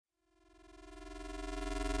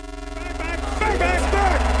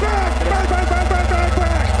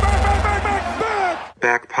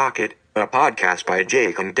Pocket, a podcast by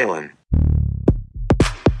Jake and Dylan.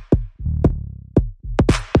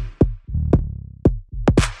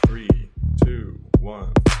 Three, two,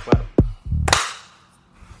 one, clap.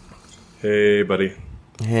 Hey, buddy.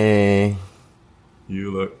 Hey.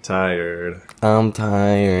 You look tired. I'm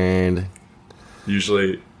tired.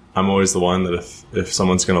 Usually, I'm always the one that if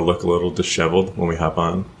someone's going to look a little disheveled when we hop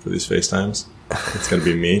on for these FaceTimes, it's going to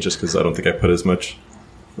be me, just because I don't think I put as much,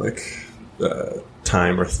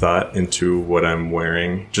 time or thought into what I'm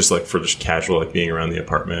wearing, just for just casual, being around the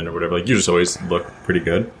apartment or whatever. You just always look pretty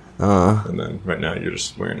good. And then right now you're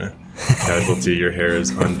just wearing a casual tee, your hair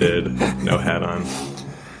is undid, no hat on.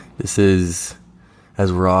 This is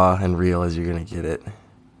as raw and real as you're going to get it.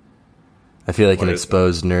 I feel like an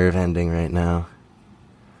exposed nerve ending right now.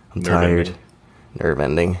 I'm tired. Nerve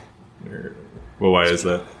ending. Well, why is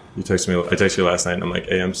that? I texted you last night and I'm like,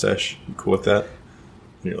 AM sesh, you cool with that?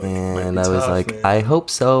 And you're like, and I was like, man. I hope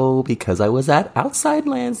so, because I was at Outside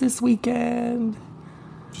Lands this weekend.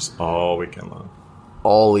 Just all weekend long.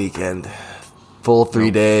 All weekend. Full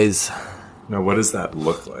 3 days. Now, what does that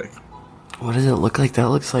look like? What does it look like? That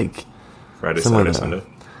looks like Friday, Saturday, Sunday.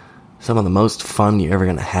 Some of the most fun you're ever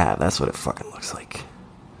going to have. That's what it fucking looks like.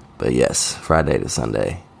 But yes, Friday to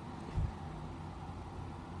Sunday.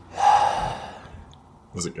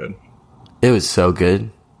 Was it good? It was so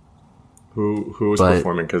good. Who was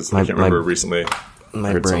performing? Because I can't remember recently.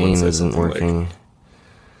 My brain isn't working.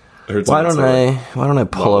 Why don't I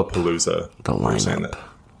pull up Palooza, the lineup?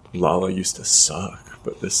 Lala used to suck,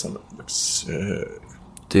 but this summer looks sick.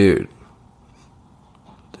 Dude,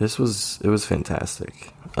 it was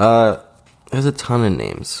fantastic. There's a ton of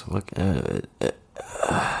names.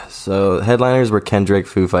 So headliners were Kendrick,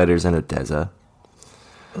 Foo Fighters, and Odessa.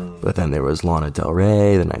 But then there was Lana Del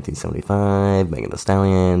Rey, the 1975, Megan Thee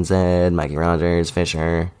Stallion, Zedd, Mikey Rogers,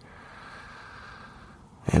 Fisher,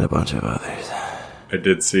 and a bunch of others. I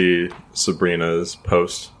did see Sabrina's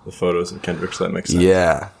post, the photos of Kendrick, so that makes sense.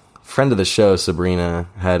 Yeah. Friend of the show, Sabrina,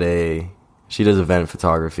 she does event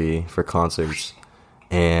photography for concerts,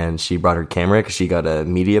 and she brought her camera because she got a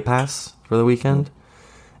media pass for the weekend,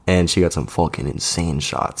 and she got some fucking insane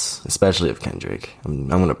shots, especially of Kendrick. I'm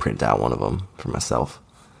going to print out one of them for myself.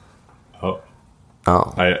 Oh.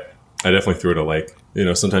 I definitely threw it a like.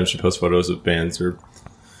 Sometimes she posts photos of bands or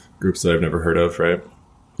groups that I've never heard of, right?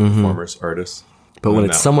 Mm-hmm. Performers, artists. But when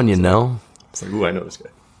it's someone you know... It's like, ooh, I know this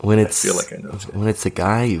guy. I feel like I know this guy. When it's a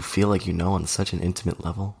guy you feel like you know on such an intimate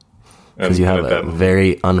level. Because you have a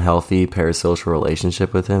very unhealthy parasocial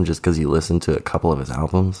relationship with him just because you listened to a couple of his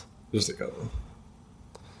albums. Just a couple.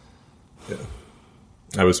 Yeah.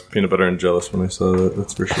 I was peanut butter and jealous when I saw that,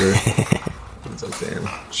 that's for sure. I was like, damn,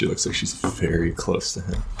 she looks like she's very close to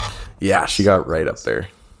him. Yeah, she got right up there.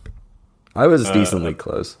 I was decently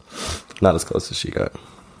close. Not as close as she got.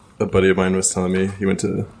 A buddy of mine was telling me he went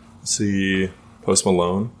to see Post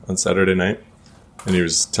Malone on Saturday night, and he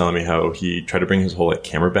was telling me how he tried to bring his whole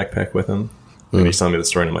camera backpack with him. And he's telling me the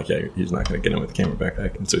story, and I'm like, yeah, he's not going to get in with the camera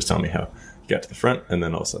backpack. And so he's telling me how he got to the front, and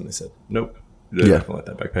then all of a sudden they said, nope. They're not going to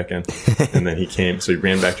let that backpack in. And then he came, so he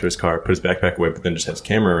ran back to his car, put his backpack away, but then just had his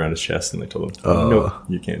camera around his chest, and they told him, no,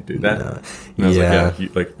 you can't do that. No. And I was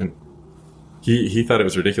he thought it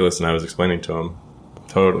was ridiculous, and I was explaining to him,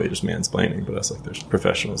 totally just mansplaining, but I was like, there's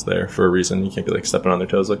professionals there for a reason. You can't be stepping on their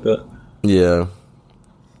toes like that. Yeah.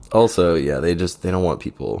 Also, yeah, they don't want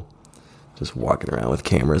people just walking around with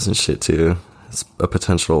cameras and shit too. It's a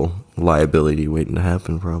potential liability waiting to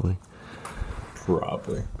happen, probably.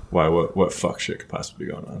 Why? What fuck shit could possibly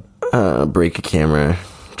be going on? Break a camera,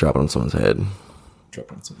 drop it on someone's head.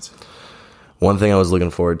 One thing I was looking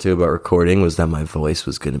forward to about recording was that my voice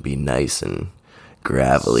was going to be nice and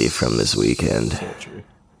gravelly from this weekend. So true.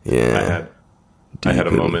 Yeah. I had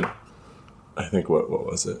a moment. I think, what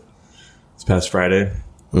was it? This past Friday.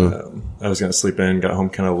 I was going to sleep in, got home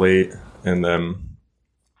kind of late, and then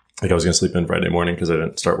I was going to sleep in Friday morning because I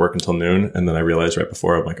didn't start work until noon. And then I realized right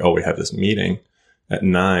before, I'm like, oh, we have this meeting at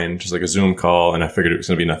 9, just a Zoom call, and I figured it was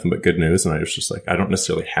going to be nothing but good news. And I was just like, I don't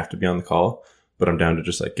necessarily have to be on the call, but I'm down to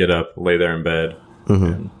just get up, lay there in bed,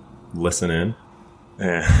 and listen in.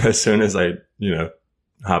 And as soon as I,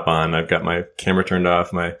 hop on, I've got my camera turned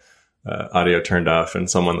off, my audio turned off, and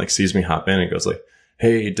someone sees me hop in and goes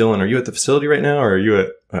hey, Dylan, are you at the facility right now, or are you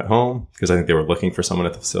at home? Because I think they were looking for someone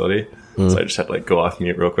at the facility. So I just had to go off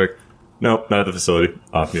mute real quick. Nope, not at the facility.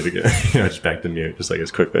 Off mute again. Just back to mute, just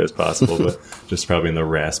as quickly as possible, but just probably in the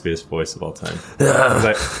raspiest voice of all time.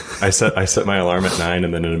 I set my alarm at 9,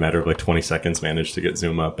 and then in a matter of 20 seconds managed to get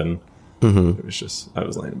Zoom up, and it was just, I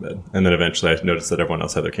was laying in bed. And then eventually I noticed that everyone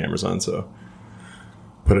else had their cameras on, so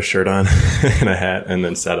put a shirt on and a hat, and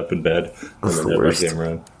then sat up in bed. That's and the then worst. came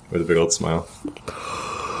around with a big old smile.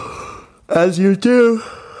 As you do.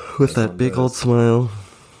 With that big old smile.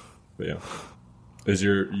 But yeah.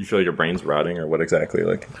 You feel like your brain's rotting, or what exactly?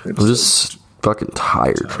 Like, I'm just fucking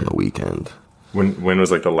tired from the weekend. When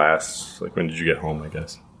was like the last, like when did you get home, I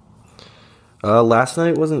guess? Last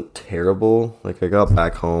night wasn't terrible. Like I got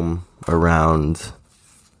back home around,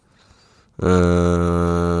 I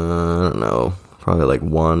don't know, probably like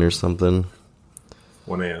 1 or something.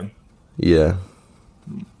 1 a.m.? Yeah.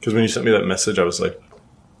 Because when you sent me that message, I was like, it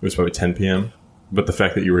was probably 10 p.m. But the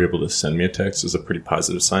fact that you were able to send me a text is a pretty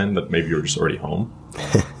positive sign that maybe you were just already home.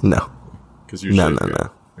 No. Because usually No.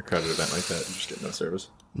 a crowded event like that, you just get no service.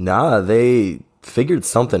 Nah, they figured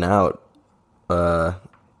something out.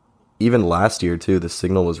 Even last year too, the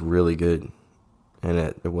signal was really good, and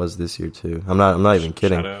it was this year too. I'm not even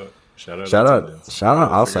kidding. Shout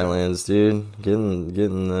out outside lands, dude. Getting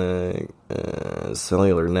the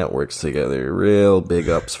cellular networks together. Real big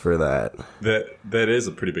ups for that. That is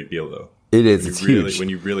a pretty big deal, though. It is. It's huge. When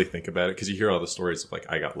you really think about it, because you hear all the stories of like,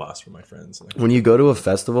 I got lost from my friends. Like, when you go to a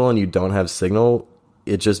festival and you don't have signal,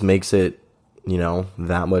 it just makes it,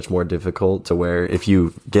 that much more difficult to where if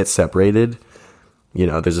you get separated,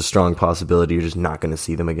 there's a strong possibility you're just not going to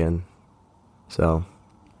see them again. So,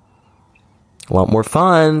 a lot more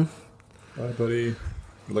fun. bye, buddy.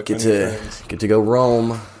 Get to go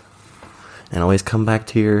roam and always come back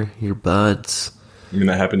to your buds. I mean,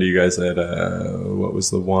 that happened to you guys at, what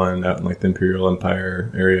was the one out in like the Imperial Empire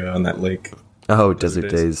area on that lake? Oh, Desert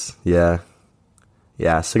Days. Yeah.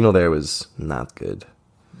 Yeah, signal there was not good.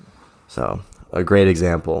 So, a great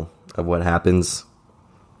example of what happens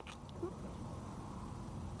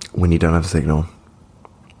when you don't have signal.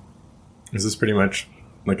 Is this pretty much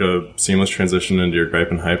like a seamless transition into your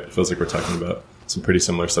gripe and hype? It feels like we're talking about some pretty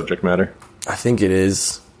similar subject matter. I think it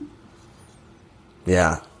is.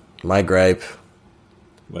 Yeah. My gripe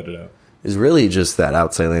Let it out. is really just that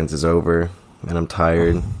Outside Lands is over and I'm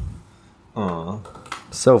tired. Aw.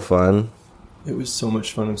 So fun. It was so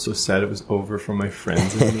much fun. I'm so sad it was over for my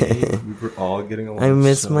friends and me. We were all getting along. I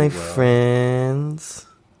miss so my well. friends.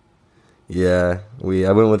 Yeah,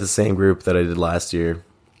 I went with the same group that I did last year.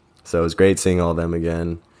 So it was great seeing all of them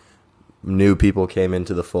again. New people came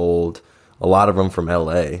into the fold. A lot of them from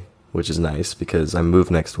LA, which is nice because I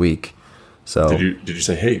move next week. So Did you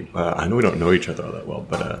say, hey, I know we don't know each other all that well,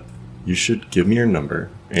 but you should give me your number.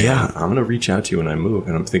 And Yeah. I'm going to reach out to you when I move.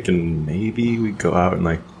 And I'm thinking maybe we go out and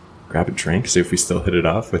like grab a drink, see if we still hit it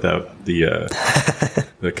off without the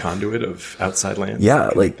the conduit of Outside Lands.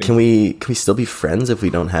 yeah, like can we still be friends if we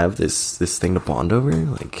don't have this thing to bond over?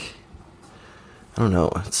 Like I don't know.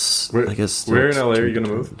 It's I guess Where in still LA are too you going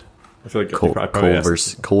to move? determined. I feel like you probably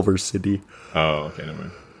asked. Culver City. Oh, okay, never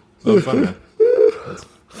mind. That'll be fun, man.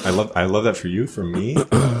 I love that for you. For me,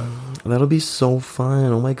 That'll be so fun.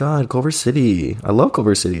 Oh my god, Culver City. I love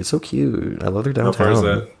Culver City. It's so cute. I love their how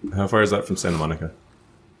downtown. far is that from Santa Monica?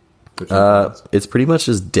 It's pretty much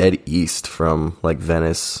just dead east from like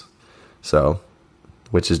Venice,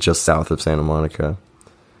 which is just south of Santa Monica.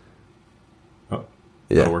 Oh,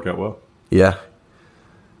 Yeah. that'll work out well. Yeah.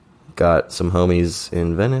 Got some homies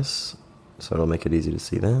in Venice, so it'll make it easy to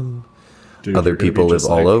see them. Dude, Other you're gonna people be live just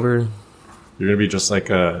all like- over. You're gonna be just like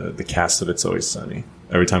the cast of It's Always Sunny.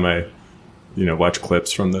 Every time I, watch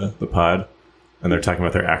clips from the pod, and they're talking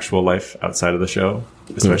about their actual life outside of the show,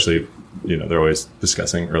 especially, they're always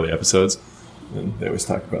discussing early episodes, and they always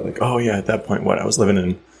talk about like, oh yeah, at that point, I was living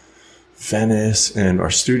in Venice, and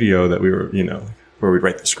our studio that we were, where we'd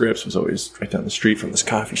write the scripts was always right down the street from this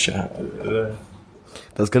coffee shop.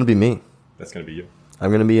 That's gonna be me. That's gonna be you.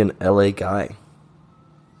 I'm gonna be an LA guy.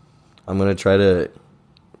 I'm gonna try to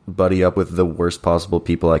buddy up with the worst possible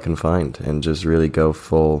people I can find and just really go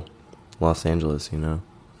full Los Angeles,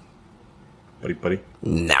 Buddy.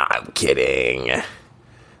 Nah, I'm kidding.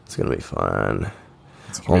 It's gonna be fun.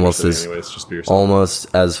 It's a community Almost city as anyways, just be yourself.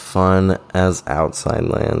 almost as fun as Outside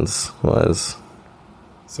Lands was.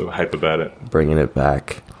 So hype about it. Bringing it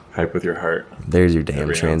back. Hype with your heart. There's your damn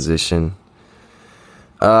Every ounce. transition.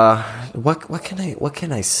 What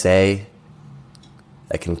can I say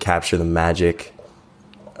that can capture the magic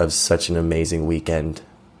of such an amazing weekend?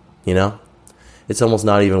 It's almost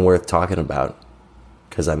not even worth talking about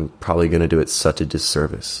because I'm probably going to do it such a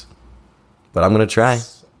disservice. But I'm going to try.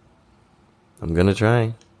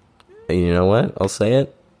 And you know what? I'll say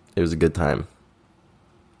it. It was a good time.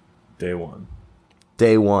 Day one.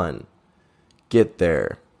 Day one. Get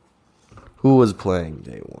there. Who was playing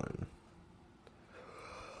day one?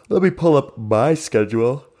 Let me pull up my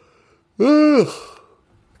schedule. Ugh.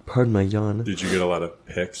 Pardon my yawn. Did you get a lot of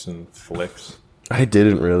pics and flicks? I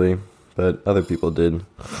didn't really, but other people did.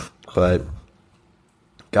 But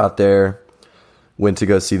got there, went to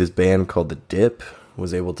go see this band called The Dip,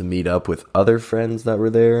 was able to meet up with other friends that were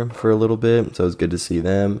there for a little bit, so it was good to see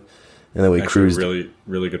them. And then we cruised. Really,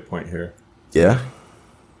 really good point here. Yeah?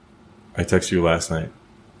 I texted you last night.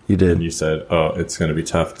 You did. And you said, oh, it's going to be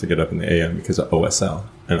tough to get up in the AM because of OSL.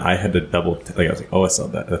 And I had to double, I was like,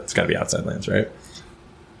 OSL, that's got to be Outside Lands, right?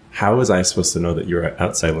 How was I supposed to know that you were at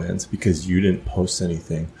Outside Lands? Because you didn't post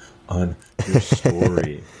anything on your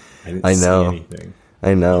story. I didn't see anything.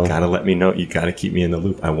 I know. You got to let me know. You got to keep me in the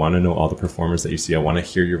loop. I want to know all the performers that you see. I want to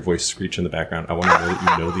hear your voice screech in the background. I want to know that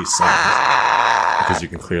you know these songs. Because you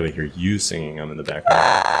can clearly hear you singing them in the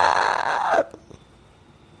background.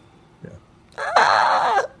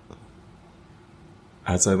 Yeah.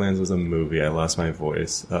 Outside Lands was a movie. I lost my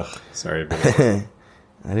voice. Ugh, sorry. I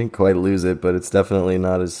didn't quite lose it, but it's definitely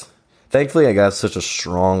not as... Thankfully, I got such a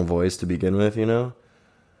strong voice to begin with, you know?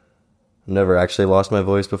 I've never actually lost my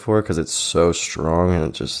voice before because it's so strong and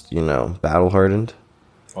it just, you know, battle-hardened.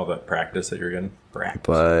 All that practice that you're getting? Practice.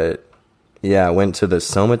 But, yeah, I went to the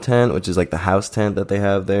Soma tent, which is like the house tent that they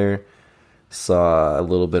have there. Saw a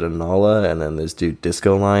little bit of Nala and then this dude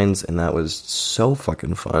Disco Lines, and that was so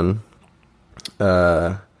fucking fun.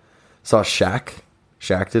 Saw Shaq.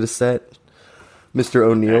 Shaq did a set. Mr.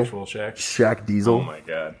 O'Neill. Actual Shaq? Shaq Diesel. Oh my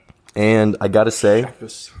god. And I gotta say,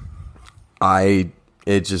 Shaq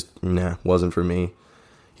it just, wasn't for me.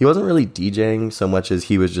 He wasn't really DJing so much as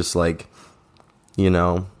he was just like, you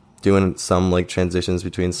know, doing some like transitions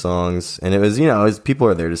between songs. And it was, you know, people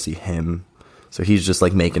are there to see him. So he's just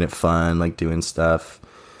like making it fun, like doing stuff.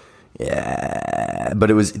 Yeah. But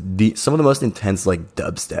it was some of the most intense like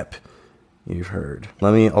dubstep you've heard.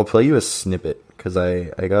 I'll play you a snippet because I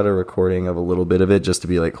got a recording of a little bit of it just to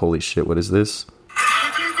be like, holy shit, what is this?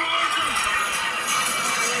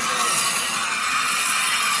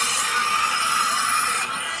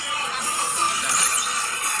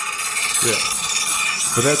 Yeah.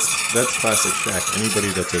 But that's classic Shaq. Anybody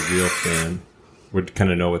that's a real fan would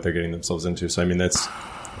kind of know what they're getting themselves into. So I mean, that's...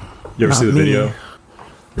 You ever see the video? You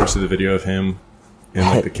ever see the video of him in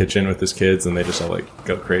like the kitchen with his kids and they just all like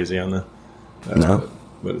go crazy on the... No.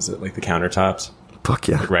 What is it? Like the countertops? Fuck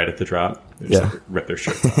yeah. Like right at the drop? They just like rip their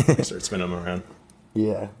shirts off and start spinning them around.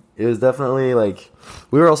 Yeah. It was definitely like...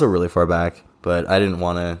 We were also really far back, but I didn't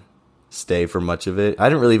want to stay for much of it. I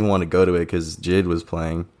didn't really even want to go to it because Jid was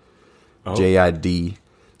playing. Oh. JID.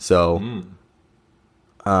 So...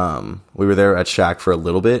 we were there at Shaq for a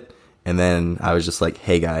little bit, and then I was just like,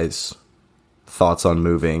 hey guys, thoughts on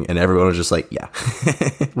moving? And everyone was just like, yeah,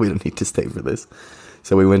 we don't need to stay for this.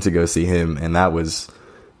 So we went to go see him, and that was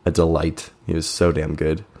a delight. He was so damn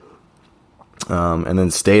good. And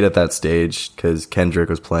then stayed at that stage because Kendrick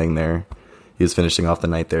was playing there. He was finishing off the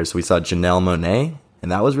night there. So we saw Janelle Monáe,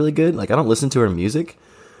 and that was really good. Like, I don't listen to her music,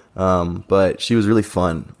 but she was really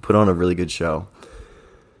fun. Put on a really good show.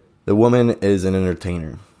 The woman is an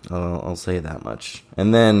entertainer. I'll say that much.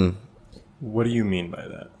 And then... What do you mean by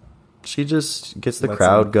that? She just gets the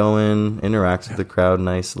crowd going, interacts with the crowd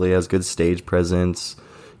nicely, has good stage presence.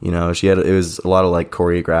 You know, it was a lot of like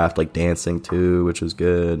choreographed like dancing too, which was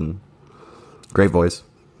good. And great voice.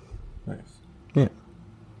 Nice. Yeah.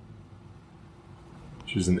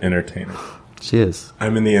 She's an entertainer. She is.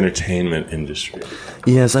 I'm in the entertainment industry.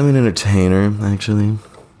 Yes, I'm an entertainer, actually.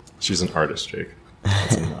 She's an artist, Jake.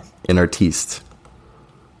 That's enough. An artiste.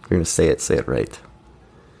 If you're gonna say it right.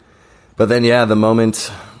 But then, yeah, the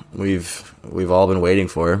moment we've all been waiting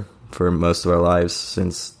for most of our lives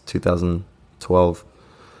since 2012.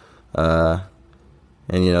 And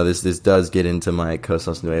you know, this does get into my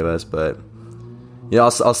Cosas Nuevas, but you know,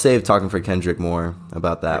 I'll save talking for Kendrick more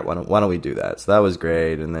about that. Why don't we do that? So that was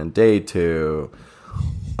great. And then day 2.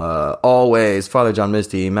 Always, Father John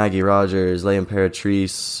Misty, Maggie Rogers, Leah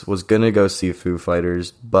Imperatrice. Was gonna go see Foo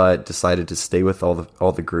Fighters, but decided to stay with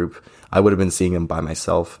all the group. I would have been seeing them by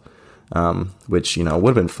myself, which, you know,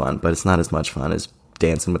 would have been fun, but it's not as much fun as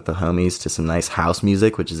dancing with the homies to some nice house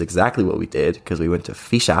music, which is exactly what we did because we went to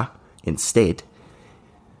Fisher instead,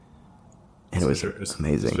 and it was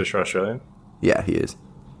amazing. Is Fisher Australian? Yeah, he is.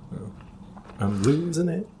 I'm losing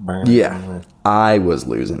it. Yeah, I was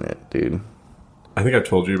losing it, dude. I think I've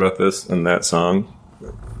told you about this and that song.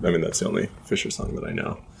 I mean, that's the only Fisher song that I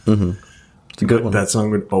know. Mm-hmm. It's a good one. That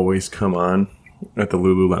song would always come on at the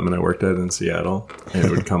Lululemon I worked at in Seattle, and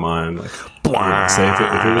it would come on like, say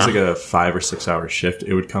if it was like a 5 or 6 hour shift,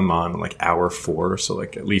 it would come on like hour 4, so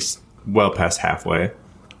like at least well past halfway,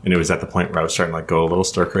 and it was at the point where I was starting to like go a little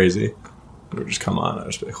stir crazy. It would just come on. I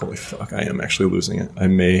was like, holy fuck, I am actually losing it. I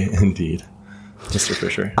may indeed, Mr.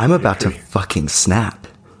 Fisher. I'm about to fucking snap.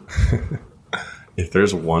 if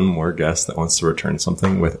there's one more guest that wants to return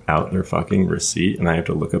something without their fucking receipt, and I have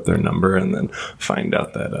to look up their number and then find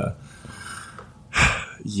out that,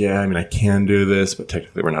 yeah, I mean, I can do this, but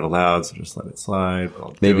technically we're not allowed, so just let it slide.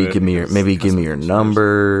 Maybe give me your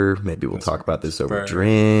number. Maybe we'll talk about this over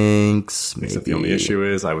drinks. Except the only issue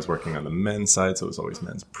is I was working on the men's side, so it was always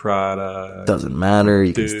men's product. Doesn't matter.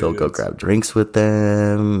 You can still go grab drinks with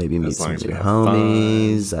them. Maybe meet some of your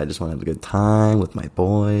homies. I just want to have a good time with my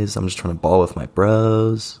boys. I'm just trying to ball with my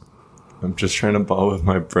bros. I'm just trying to ball with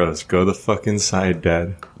my bros. Go the fuck inside,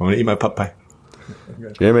 Dad. I want to eat my pot pie.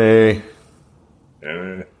 Jimmy.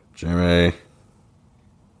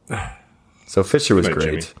 So Fisher was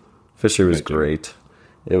great. Jimmy. Fisher was great.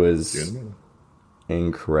 It was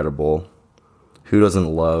incredible. Who doesn't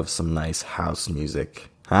love some nice house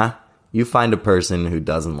music? Huh? You find a person who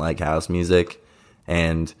doesn't like house music,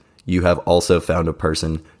 and you have also found a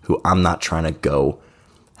person who I'm not trying to go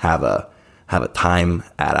have a time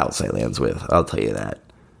at Outside Lands with. I'll tell you that.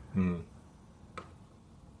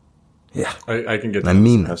 Yeah, I can get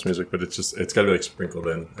house music, but it's got to be like sprinkled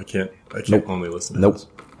in. I can't only listen to house.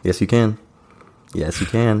 Yes, you can. Yes, you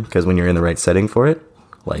can. Because when you're in the right setting for it,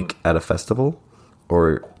 like at a festival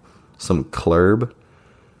or some club,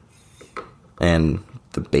 and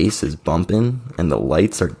the bass is bumping and the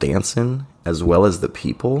lights are dancing, as well as the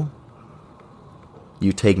people,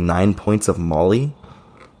 you take 9 points of Molly,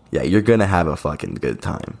 yeah, you're going to have a fucking good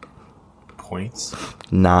time. Points?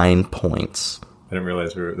 9 points. I didn't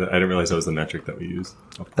realize that was the metric that we used.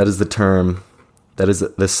 Okay. That is the term. That is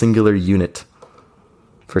the singular unit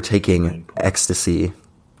for taking ecstasy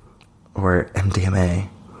or MDMA.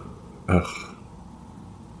 Ugh.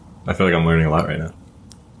 I feel like I'm learning a lot right now.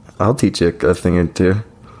 I'll teach you a thing or two.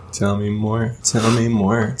 Tell me more. Tell me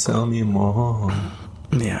more. Tell me more.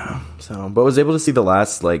 Yeah. So, but I was able to see the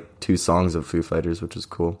last 2 songs of Foo Fighters, which was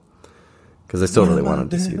cool. Because I still really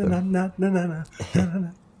wanted to see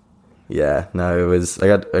them. Yeah, no, it was. I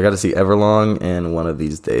got to see Everlong and One of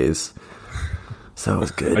These Days, so it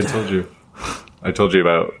was good. I told you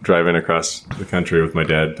about driving across the country with my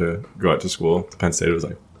dad to go out to school. To Penn State, it was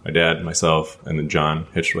like my dad, myself, and then John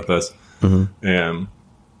hitched with us. Mm-hmm.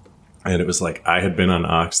 And it was like I had been on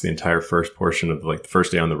Ox the entire first portion of the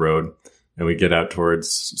first day on the road, and we get out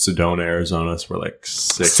towards Sedona, Arizona. So we're like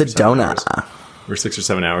 6 or 7 hours. We're 6 or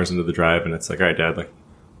 7 hours into the drive, and it's like, all right, Dad,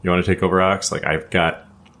 you want to take over Ox? I've got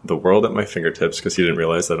the world at my fingertips, because he didn't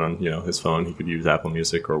realize that on his phone he could use Apple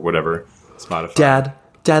Music or whatever, Spotify.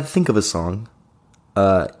 Dad, think of a song.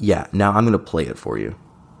 Yeah, now I'm gonna play it for you.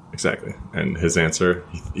 Exactly. And his answer,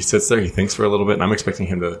 he sits there, he thinks for a little bit, and I'm expecting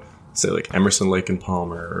him to say Emerson, Lake and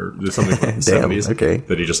Palmer or something from the 70s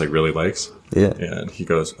that he just really likes. Yeah. And he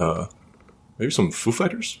goes, maybe some Foo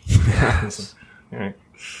Fighters. All right.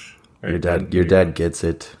 Your dad gets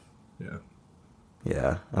it. Yeah.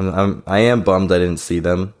 Yeah, I am bummed I didn't see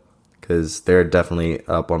them, because they're definitely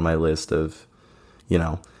up on my list of,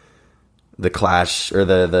 the clash or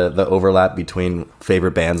the overlap between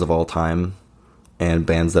favorite bands of all time and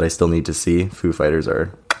bands that I still need to see. Foo Fighters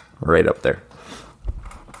are right up there.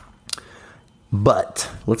 But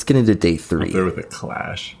let's get into day 3. Up there with the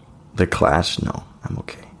Clash. The Clash? No, I'm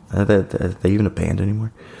okay. Are they even a band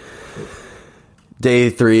anymore?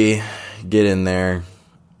 Day 3, get in there.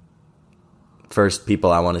 First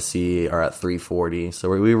people I want to see are at 3:40, so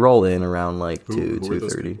we roll in around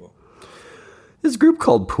 2:30. This group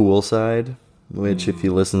called Poolside, which if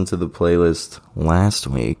you listen to the playlist last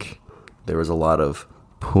week, there was a lot of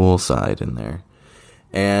Poolside in there,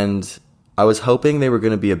 and I was hoping they were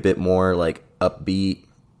going to be a bit more upbeat,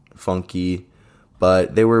 funky,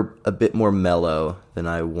 but they were a bit more mellow than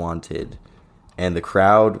I wanted, and the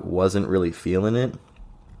crowd wasn't really feeling it,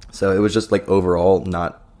 so it was just overall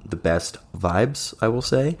not the best vibes, I will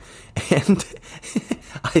say. And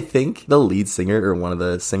I think the lead singer or one of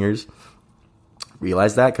the singers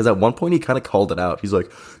realized that, because at one point he kind of called it out. He's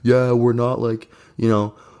like, yeah, we're not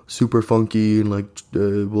super funky and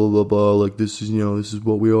blah blah blah, this is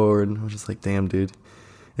what we are. And I was just like, damn, dude,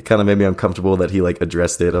 it kind of made me uncomfortable that he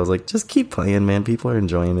addressed it. I was like, just keep playing, man, people are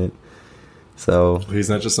enjoying it. So he's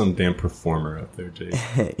not just some damn performer up there, Jake.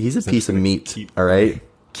 He's a piece of meat. All right,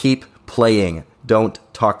 keep playing. Don't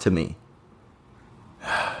talk to me.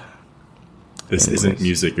 This isn't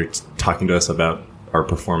music. You're talking to us about our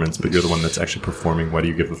performance, but you're the one that's actually performing. Why do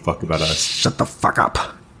you give a fuck about us? Shut the fuck up.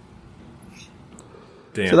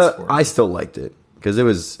 Dance so I still liked it, because it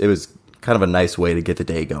was kind of a nice way to get the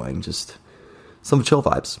day going. Just some chill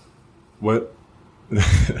vibes. What?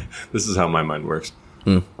 This is how my mind works.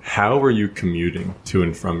 How were you commuting to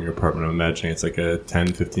and from your apartment? I'm imagining it's a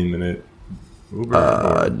 10, 15 minute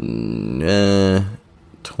Uber?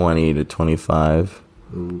 20 20 to 25.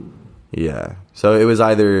 Ooh. Yeah. So it was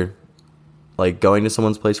either like going to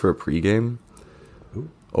someone's place for a pregame,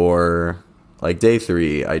 or like day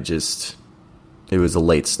 3, it was a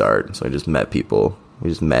late start, so I just met people. We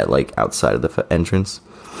just met like outside of the entrance.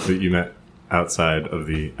 But you met outside of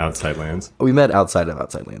the outside lands? We met outside of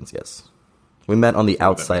outside lands, yes. We met on the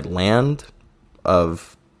outside land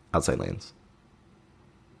of outside lands.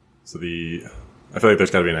 So I feel like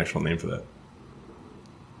there's got to be an actual name for that.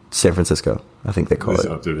 San Francisco, I think they call it.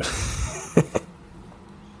 Oh, dude.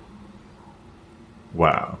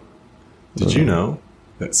 Wow. Did you know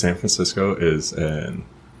that San Francisco is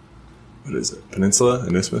what is it? Peninsula?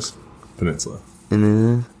 An isthmus? Peninsula.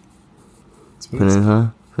 It's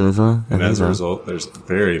peninsula. Peninsula? And as a result, there's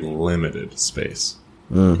very limited space.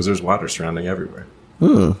 Because there's water surrounding everywhere.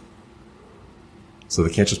 So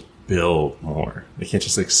they can't just build more. They can't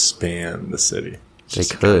just expand the city. They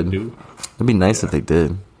could. It'd be nice if they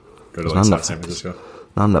did. Go to like South San Francisco.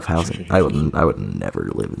 Not enough housing. I would never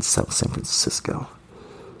live in South San Francisco.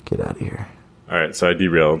 Get out of here. All right, so I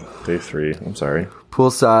derailed day 3. I'm sorry.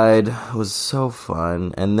 Poolside was so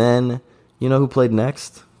fun. And then, you know who played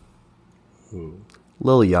next? Who?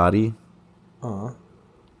 Lil Yachty. Aw.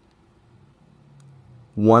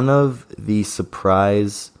 One of the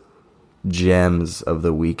surprise gems of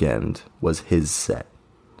the weekend was his set.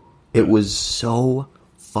 It was so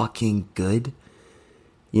fucking good.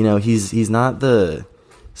 You know, he's not the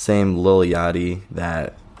same Lil Yachty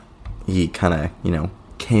that he kind of, you know,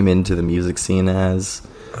 came into the music scene as.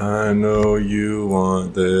 I know you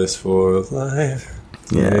want this for life.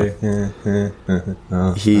 Yeah.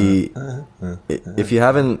 If you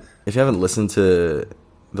haven't listened to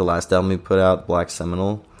the last album he put out, Black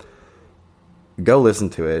Seminole, go listen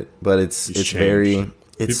to it. But it's very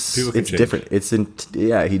it's different.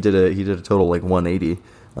 He did a total like 180.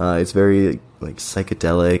 It's very like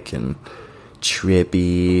psychedelic and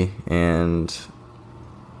trippy, and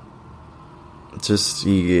just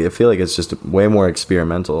I feel like it's just way more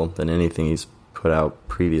experimental than anything he's put out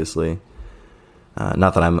previously.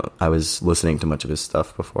 Not that I was listening to much of his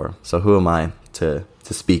stuff before, so who am I to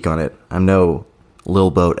speak on it? I'm no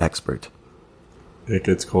Lil Boat expert. It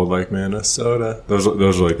Gets Cold Like Minnesota. Those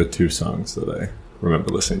are like the 2 songs that I remember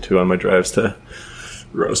listening to on my drives to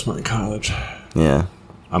Rosemont College. Yeah.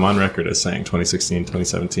 I'm on record as saying 2016,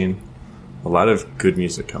 2017, a lot of good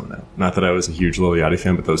music coming out. Not that I was a huge Lil Yachty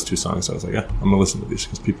fan, but those 2 songs, I was like, yeah, I'm going to listen to these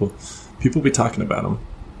because people be talking about them.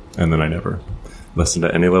 And then I never listened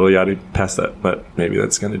to any Lil Yachty past that. But maybe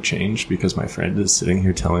that's going to change because my friend is sitting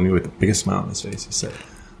here telling me with the biggest smile on his face. He said,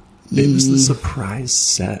 it was the surprise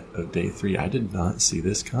set of day 3. I did not see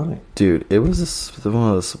this coming. Dude, it was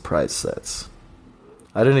one of the surprise sets.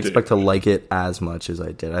 I didn't expect to like it as much as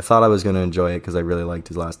I did. I thought I was going to enjoy it because I really liked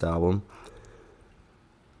his last album.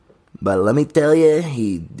 But let me tell you,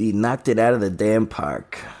 he knocked it out of the damn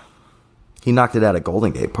park. He knocked it out of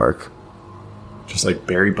Golden Gate Park. Just like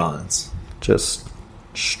Barry Bonds. Just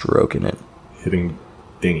stroking it. Hitting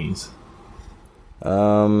dinghies.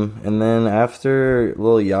 And then after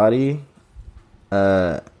Lil Yachty,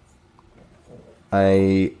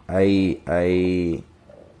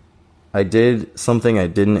 I did something I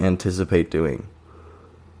didn't anticipate doing.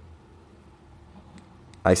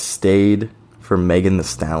 I stayed for Megan Thee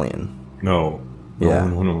Stallion. No. Yeah.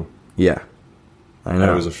 No. Yeah. I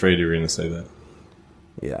know. I was afraid you were going to say that.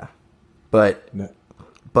 Yeah. But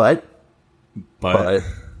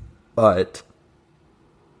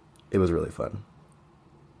it was really fun.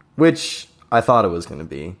 Which I thought it was going to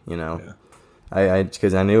be, you know. Yeah.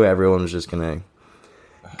 Because I knew everyone was just going to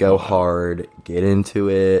go hard, get into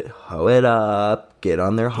it, hoe it up, get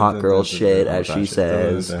on their hot girl shit, as she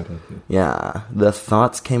says. Yeah. The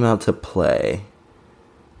thoughts came out to play.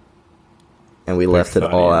 And we left it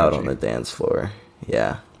all out on the dance floor.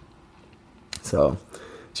 Yeah. So,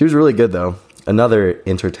 she was really good, though. Another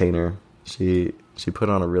entertainer. She put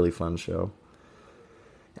on a really fun show.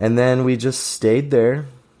 And then we just stayed there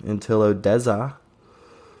until Odessa,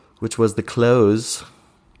 which was the close.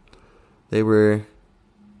 They were...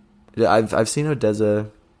 I've seen Odessa.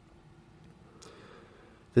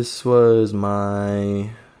 This was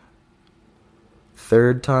my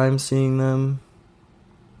 3rd time seeing them.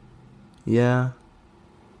 Yeah.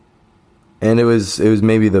 And it was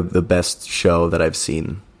maybe the best show that I've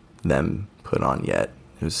seen them put on yet.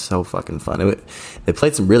 It was so fucking fun. They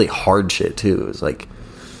played some really hard shit too. It was like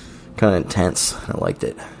kind of intense. I liked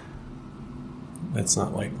it. That's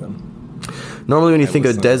not like them. Normally when you think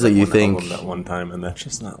Odessa, you think that one time, and that's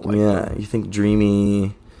just not like them. You think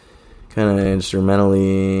dreamy, kind of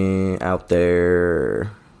instrumentally out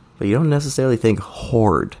there, but you don't necessarily think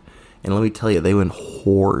hard. And let me tell you, they went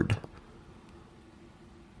hard.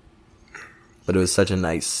 But it was such a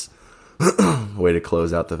nice way to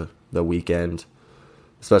close out the weekend.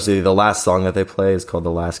 Especially the last song that they play is called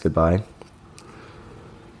The Last Goodbye.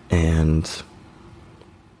 And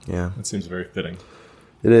yeah. That seems very fitting.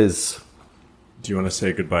 It is. Do you want to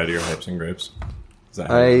say goodbye to your hypes and grapes? Is that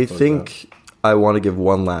how I think I want to give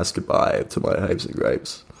one last goodbye to my hypes and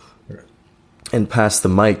gripes. Okay. And pass the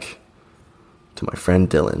mic to my friend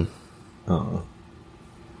Dylan. Oh.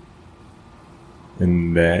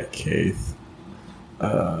 In that case,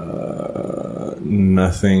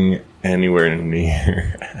 nothing anywhere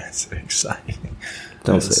near as exciting.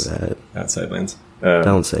 Don't say that. Outside lands.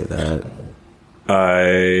 Don't say that.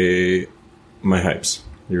 My hypes.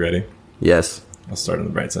 You ready? Yes. I'll start on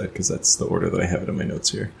the bright side because that's the order that I have it in my notes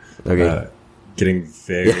here. Okay. Getting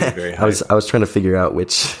very, very hyped. I was trying to figure out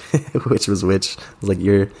which which was which. I was like,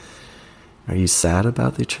 are you sad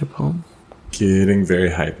about the trip home? Getting very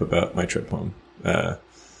hype about my trip home.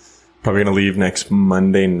 Probably going to leave next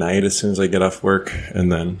Monday night as soon as I get off work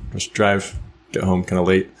and then just drive, get home kind of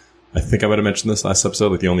late. I think I might have mentioned this last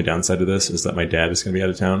episode. Like the only downside to this is that my dad is going to be out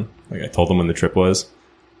of town. Like I told him when the trip was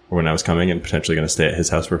or when I was coming and potentially going to stay at his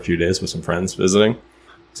house for a few days with some friends visiting.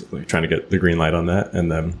 So like trying to get the green light on that.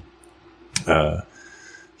 And then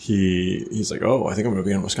he's like, oh, I think I'm going to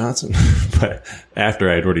be in Wisconsin. But after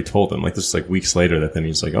I had already told him, like this is like weeks later, that then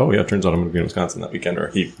he's like, oh yeah, it turns out I'm going to be in Wisconsin that weekend. Or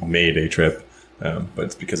he made a trip. But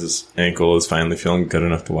it's because his ankle is finally feeling good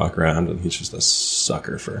enough to walk around, and he's just a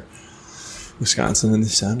sucker for Wisconsin in the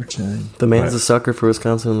summertime. The man's a sucker for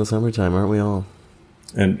Wisconsin in the summertime, aren't we all?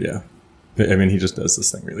 And yeah, I mean, he just does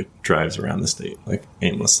this thing where he drives around the state like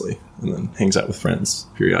aimlessly, and then hangs out with friends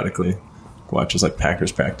periodically, watches like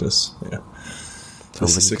Packers practice. Yeah,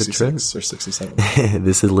 Sounds like a good 66 or 67.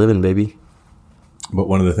 This is living, baby. But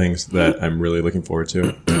one of the things that I'm really looking forward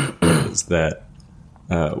to is that.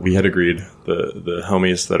 We had agreed, the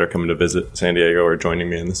homies that are coming to visit San Diego are joining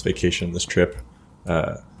me on this vacation, this trip.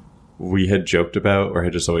 We had joked about, or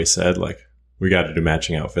had just always said, like, we got to do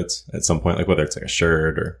matching outfits at some point, like whether it's like a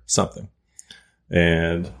shirt or something.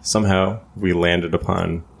 And somehow we landed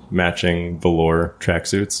upon matching velour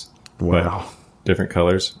tracksuits. Wow. Different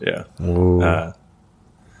colors. Yeah.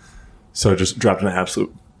 So just dropped an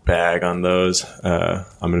absolute bag on those. I'm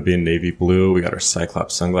going to be in navy blue. We got our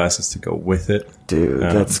Cyclops sunglasses to go with it. Dude,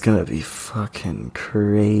 that's going to be fucking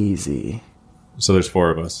crazy. So there's four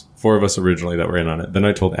of us originally that were in on it. Then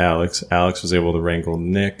I told Alex was able to wrangle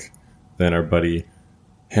Nick, then our buddy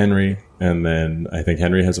Henry, and then I think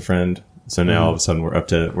Henry has a friend. So now all of a sudden we're up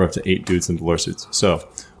to 8 dudes in velour suits. So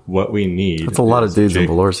what we need, that's a lot of dudes in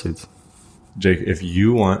velour suits. Jake, if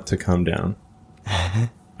you want to come down,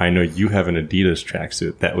 I know you have an Adidas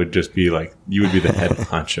tracksuit. That would just be like, you would be the head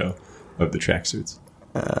honcho of the tracksuits.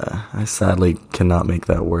 I sadly cannot make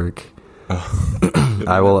that work. Oh,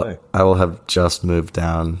 I will have just moved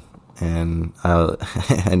down, and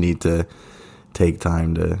I need to take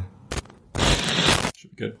time to.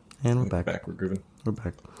 Should be good. And we're back. We're grooving. We're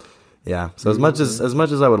back. Yeah. So as much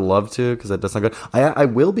as I would love to, because that does not good. I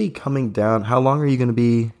will be coming down. How long are you going to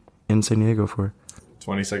be in San Diego for?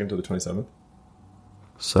 22nd to the 27th.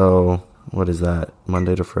 So what is that?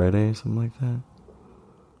 Monday to Friday, something like that.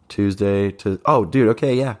 Tuesday to. Oh, dude.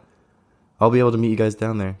 Okay, yeah. I'll be able to meet you guys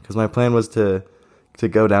down there because my plan was to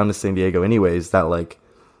go down to San Diego anyways. That like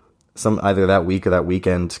either that week or that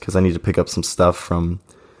weekend because I need to pick up some stuff from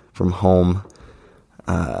home.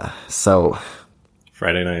 So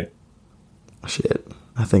Friday night. Shit,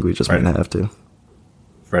 I think we just might have to.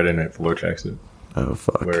 Friday night velour tracksuit. Oh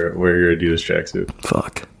fuck. Wear your Adidas tracksuit.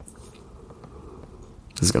 Fuck.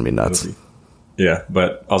 This is gonna be nuts. Yeah,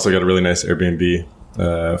 but also got a really nice Airbnb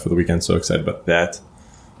for the weekend. So excited about that.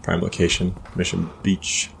 Prime location, Mission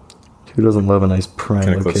Beach. Who doesn't love a nice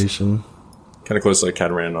prime location? Kind of close to like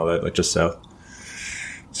Catamaran and all that, like just south.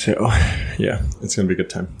 So yeah, it's gonna be a good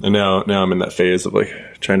time. And now I'm in that phase of like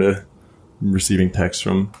receiving texts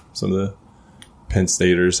from some of the Penn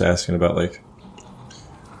Staters asking about like,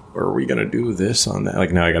 are we gonna do this on that?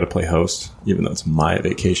 Like now I got to play host, even though it's my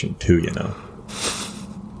vacation too, you know.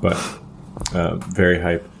 But very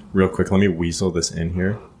hype. Real quick, let me weasel this in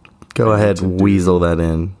here. Go ahead, weasel that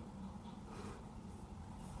in.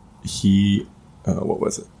 What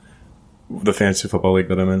was it? The fantasy football league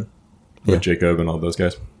that I'm in with Jacob and all those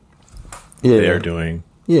guys. Yeah, they are doing.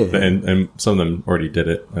 Yeah, and some of them already did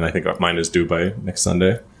it, and I think mine is due by next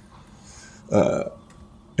Sunday.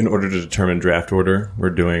 In order to determine draft order, we're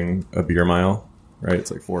doing a beer mile, right? It's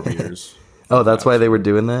like 4 beers. Oh, that's why they were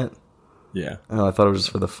doing that? Yeah. Oh, I thought it was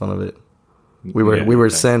just for the fun of it. We were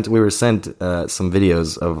sent some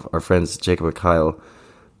videos of our friends Jacob and Kyle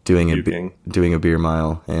doing puking. doing a beer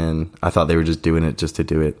mile, and I thought they were just doing it just to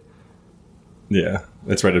do it. Yeah,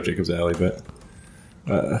 it's right up Jacob's alley, but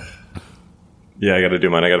yeah, I got to do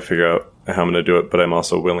mine. I got to figure out how I'm going to do it, but I'm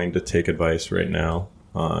also willing to take advice right now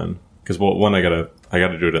on because one, I gotta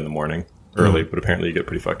do it in the morning early, but apparently you get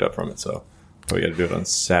pretty fucked up from it, so probably got to do it on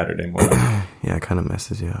Saturday morning. Yeah, it kind of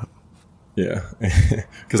messes you up. Yeah,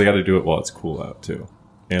 because I got to do it while it's cool out too.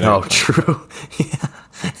 And True. Yeah,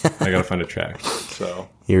 I got to find a track. So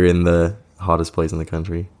you're in the hottest place in the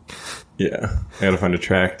country. Yeah, I got to find a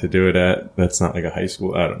track to do it at. That's not like a high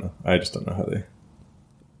school. I don't know. I just don't know how they.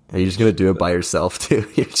 Are you just gonna do it by yourself too?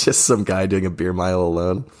 You're just some guy doing a beer mile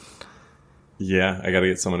alone. Yeah, I got to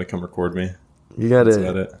get someone to come record me. You got That's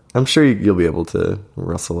about it. I'm sure you'll be able to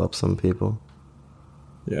rustle up some people.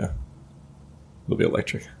 Yeah, it'll be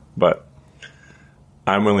electric, but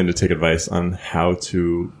I'm willing to take advice on how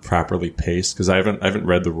to properly pace because I haven't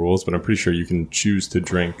read the rules, but I'm pretty sure you can choose to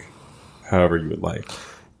drink however you would like.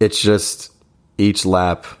 It's just each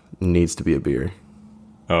lap needs to be a beer.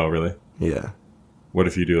 Oh, really? Yeah. What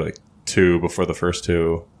if you do like 2 before the first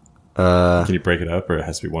 2? Can you break it up, or it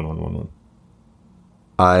has to be 1, 1, 1, 1?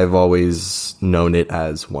 I've always known it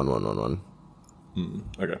as 1, 1, 1, 1.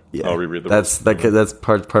 Okay. Yeah. I'll reread the rules. That's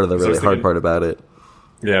part of the really hard part about it.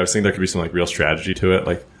 Yeah, I was thinking there could be some like real strategy to it.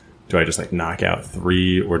 Like, do I just like knock out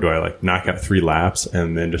 3, or do I like knock out 3 laps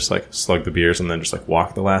and then just like slug the beers and then just like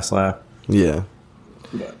walk the last lap? Yeah.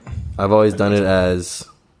 But I've always done it as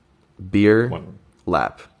beer, 1.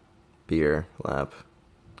 lap, beer, lap,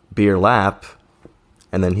 beer, lap,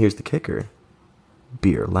 and then here's the kicker: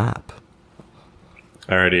 beer, lap.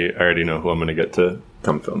 I already know who I'm going to get to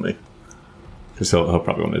come film me because he'll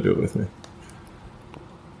probably want to do it with me.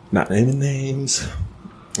 Not naming names.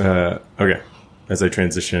 Okay. As I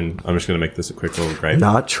transition, I'm just going to make this a quick little gripe.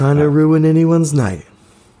 Not trying to ruin anyone's night.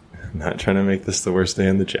 Not trying to make this the worst day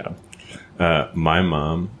on the job. My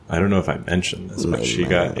mom, I don't know if I mentioned this, but she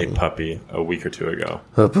got a puppy a week or 2 ago.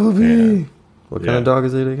 A puppy? And, what kind of dog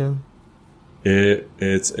is it again?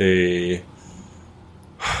 It's a...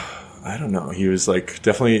 I don't know. He was like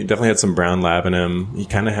definitely had some brown lab in him. He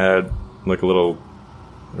kind of had like a little,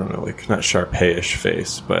 I don't know, like not Shar-Pei-ish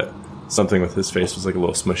face, but something with his face was like a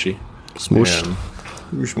little smushy. Smoosh.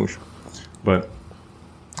 Smoosh. But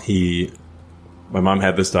my mom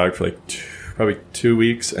had this dog for like probably 2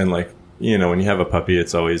 weeks, and like, you know, when you have a puppy,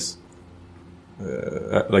 it's always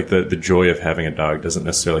like the joy of having a dog doesn't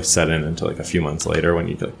necessarily set in until like a few months later when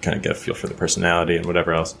you kind of get a feel for the personality and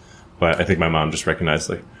whatever else. But I think my mom just recognized,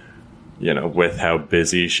 like, you know, with how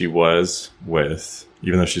busy she was with,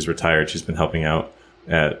 even though she's retired, she's been helping out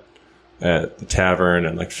at the tavern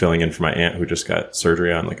and like filling in for my aunt who just got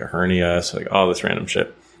surgery on like a hernia. So like all this random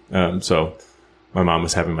shit. So my mom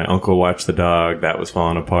was having my uncle watch the dog. That was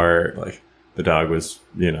falling apart. Like the dog was,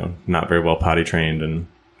 you know, not very well potty trained and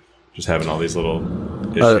just having all these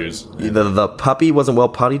little issues. The puppy wasn't well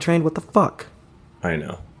potty trained? What the fuck? I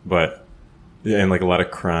know. But, yeah, and like a lot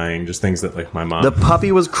of crying, just things that like my mom... The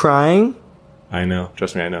puppy was crying? I know.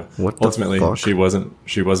 Trust me, I know. What the Ultimately, fuck? she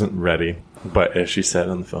wasn't ready. But as she said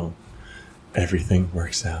on the phone, everything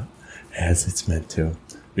works out as it's meant to.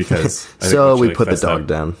 Because so we put the dog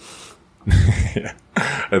down. Yeah.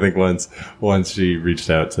 I think once she reached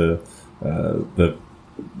out to the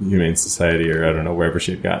Humane Society, or I don't know, wherever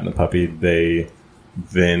she had gotten the puppy, they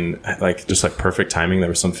then, like, just like perfect timing, there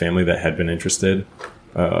was some family that had been interested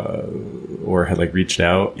or had like reached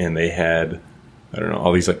out, and they had, I don't know,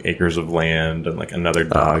 all these like acres of land and like another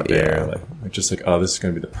dog there. Like just like, oh, this is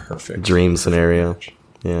going to be the perfect dream scenario.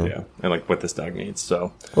 Yeah. And like what this dog needs.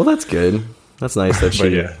 So, well, that's good. That's nice that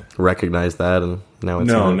she yeah. recognized that, and now it's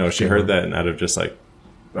no, she heard that, and out of just like,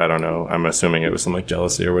 I don't know, I'm assuming it was some like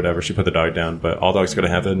jealousy or whatever, she put the dog down. But all dogs go to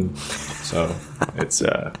heaven, so it's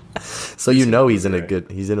so you know he's in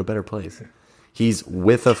a better place. He's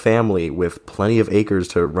with a family with plenty of acres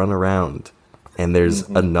to run around, and there's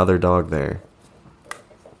another dog there.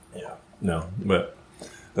 Yeah, no, but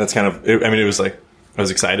that's kind of, it was like, I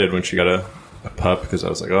was excited when she got a pup, because I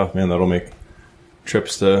was like, oh man, that'll make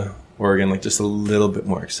trips to Oregon like just a little bit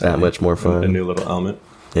more exciting. That much more fun. A new little element.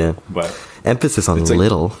 Yeah. But emphasis on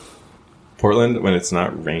little. Like, Portland, when it's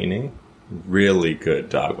not raining, really good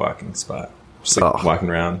dog walking spot. Just like walking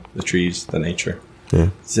around the trees, the nature. Yeah.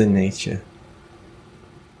 It's the nature.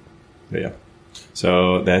 But yeah.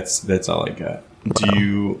 So that's all I got. Wow.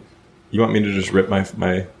 Do you want me to just rip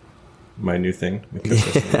my new thing?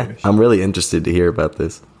 Yeah. I'm really interested to hear about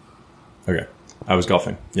this. Okay. I was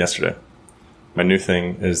golfing yesterday. My new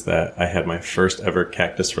thing is that I had my first ever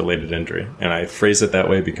cactus-related injury. And I phrase it that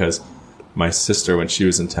way because my sister, when she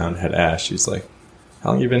was in town, had asked, she's like,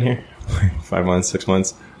 how long have you been here? 5 months, 6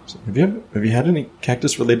 months? So, have you had any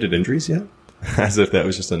cactus related injuries yet? As if that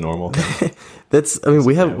was just a normal thing.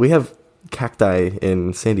 We have cacti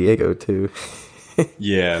in San Diego too.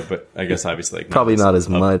 Yeah, but I guess obviously like probably not as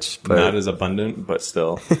much, but not as abundant, but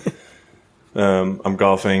still. I'm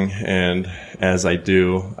golfing, and as I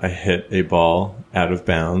do, I hit a ball out of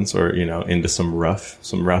bounds, or into some rough,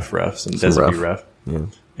 some deserty rough. Yeah.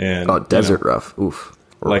 And desert rough. Oof.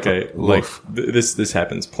 This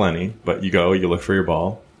happens plenty, but you look for your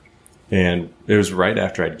ball, and it was right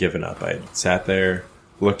after I'd given up. I sat there,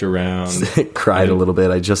 looked around, cried a little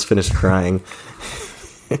bit. I just finished crying.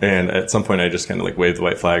 And at some point I just kind of like waved the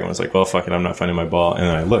white flag and was like, well, fuck it, I'm not finding my ball. And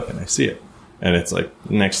then I look and I see it. And it's like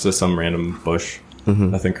next to some random bush,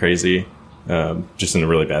 nothing crazy, just in a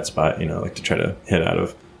really bad spot, like to try to hit out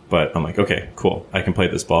of. But I'm like, okay, cool. I can play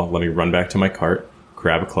this ball. Let me run back to my cart,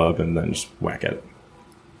 grab a club, and then just whack at it.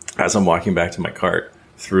 As I'm walking back to my cart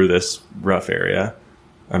through this rough area,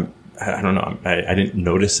 I don't know. I didn't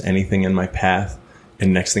notice anything in my path.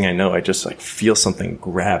 And next thing I know, I just like feel something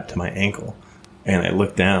grab to my ankle. And I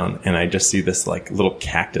look down and I just see this like little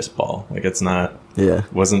cactus ball. Like it's not,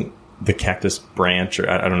 wasn't the cactus branch or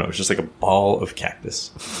I don't know. It was just like a ball of cactus.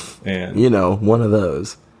 And one of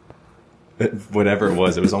those. Whatever it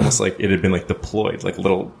was almost like it had been like deployed, like a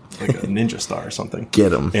ninja star or something.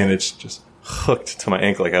 Get him. And it's just hooked to my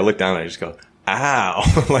ankle. Like I look down and I just go, ow.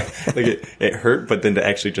 like it hurt, but then to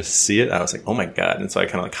actually just see it, I was like, oh my God. And so I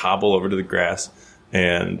kind of like hobble over to the grass,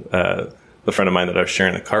 and the friend of mine that I was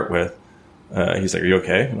sharing the cart with, he's like, are you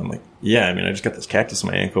okay? And I'm like, yeah, I mean, I just got this cactus in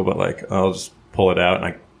my ankle, but like, I'll just pull it out.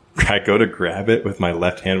 And I go to grab it with my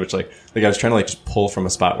left hand, which like I was trying to like just pull from a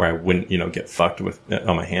spot where I wouldn't, get fucked with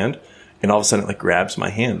on my hand. And all of a sudden it like grabs my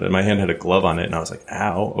hand, and my hand had a glove on it. And I was like,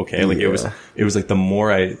 ow, okay. Like it was like the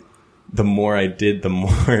more I did, the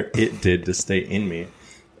more it did to stay in me.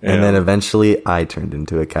 And then eventually I turned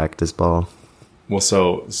into a cactus ball. Well,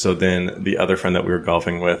 so then the other friend that we were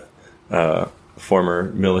golfing with,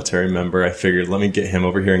 former military member, I figured, let me get him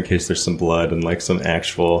over here in case there's some blood and like some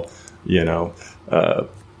actual, not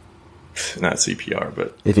CPR,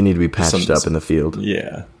 but if you need to be patched up in the field.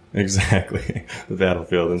 Yeah, exactly. The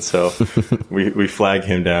battlefield. And so we flag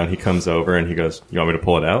him down. He comes over and he goes, you want me to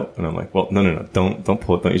pull it out? And I'm like, well, no. Don't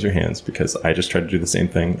pull it. Don't use your hands, because I just tried to do the same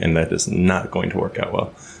thing and that is not going to work out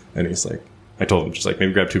well. And he's like, I told him just like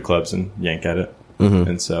maybe grab 2 clubs and yank at it.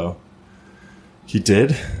 And so he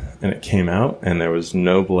did, and it came out, and there was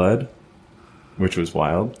no blood, which was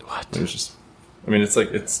wild. What? It was just, I mean, it's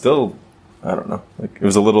like, it's still, I don't know. Like, it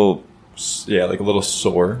was a little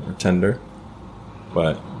sore or tender.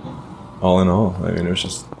 But all in all, I mean, it was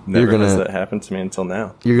just never has that happened to me until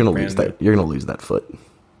now. You're going to lose that. You're going to lose that foot.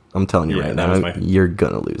 I'm telling you right now, you're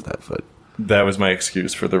going to lose that foot. That was my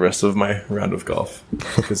excuse for the rest of my round of golf.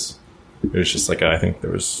 Because it was just like, I think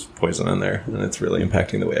there was poison in there, and it's really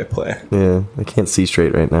impacting the way I play. Yeah, I can't see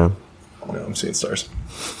straight right now. No, I'm seeing stars.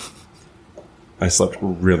 I slept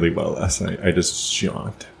really well last night. I just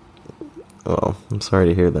shocked. Oh, I'm sorry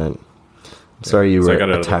to hear that. I'm sorry you were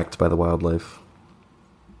attacked by the wildlife.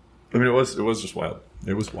 I mean, it was just wild.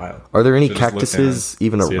 It was wild. Are there any cactuses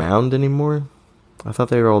even around anymore? I thought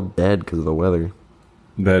they were all dead because of the weather.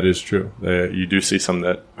 That is true. You do see some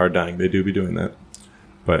that are dying. They do be doing that.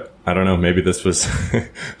 But I don't know. Maybe this was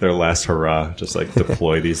their last hurrah. Just like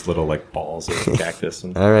deploy these little like balls of cactus.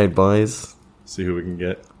 And all right, boys. See who we can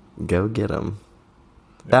get. Go get him.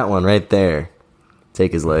 Yeah. That one right there.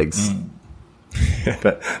 Take his legs.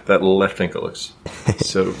 that left ankle looks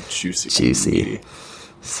so juicy. Juicy.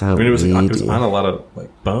 So I mean, it was on a lot of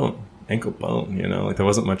like ankle bone. Like there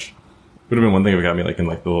wasn't much. Would have been one thing if it got me like in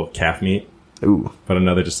like the little calf meat. Ooh. But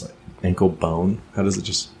another just like ankle bone. How does it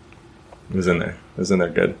just? It was in there. It was in there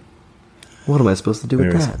good. What am I supposed to do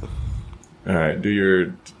with that? All right,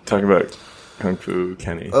 talk about Kung Fu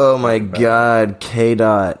Kenny. Oh my God,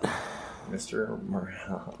 K-Dot. Mr.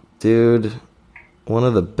 Morale. Dude, one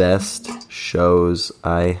of the best shows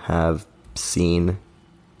I have seen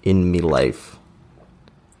in me life.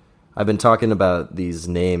 I've been talking about these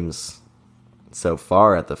names so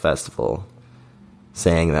far at the festival,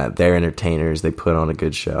 saying that they're entertainers, they put on a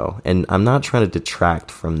good show. And I'm not trying to detract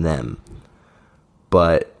from them,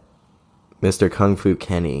 but Mr. Kung Fu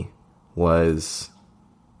Kenny was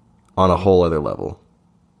on a whole other level.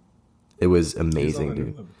 It was amazing,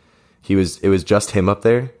 dude. It was just him up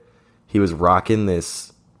there. He was rocking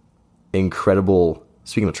this incredible,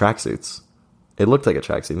 speaking of tracksuits, it looked like a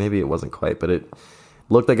tracksuit. Maybe it wasn't quite, but it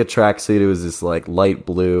looked like a tracksuit. It was this like light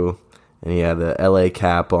blue, and he had the LA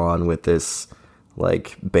cap on with this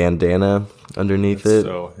like bandana underneath it.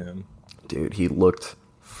 So him. Dude, he looked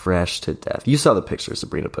fresh to death. You saw the picture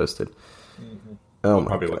Sabrina posted. Mm-hmm. Oh I'll my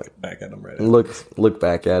probably God. look back at them right now. Look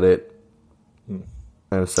back at it.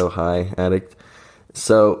 I was so high, addict.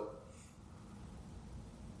 So,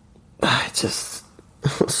 it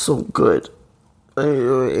was so good. I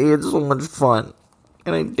had so much fun.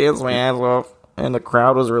 And I danced my ass off. And the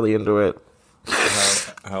crowd was really into it.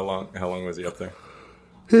 How long was he up there?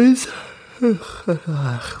 His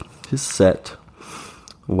set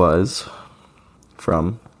was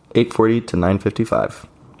from 8:40 to 9:55.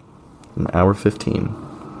 An hour 15.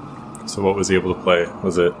 So what was he able to play?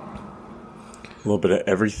 Was it a little bit of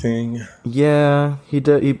everything? Yeah, he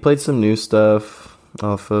did. He played some new stuff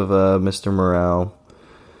off of Mr. Morale,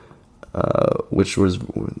 which was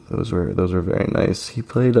those were very nice. He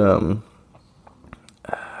played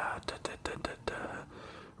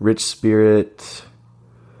Rich Spirit,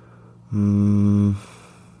 Mirror,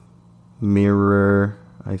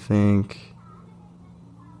 I think.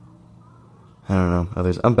 I don't know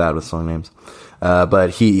others. I'm bad with song names, but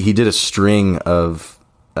he did a string of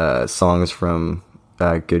songs from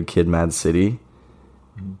Good Kid, Mad City.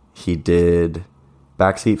 He did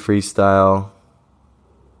Backseat Freestyle,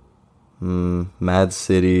 Mad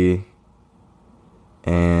City,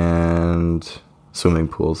 and Swimming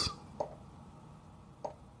Pools.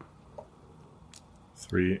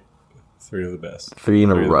 Three of the best. Three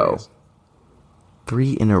in a of the row. best.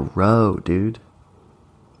 3 in a row, dude.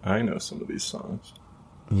 I know some of these songs.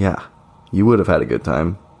 Yeah, you would have had a good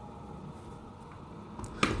time.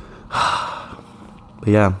 But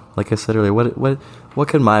yeah, like I said earlier, what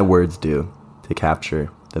can my words do to capture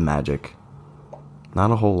the magic?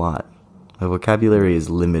 Not a whole lot. My vocabulary is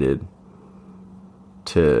limited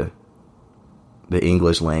to the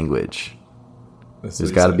English language.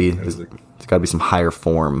 There's got to be some higher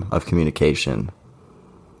form of communication.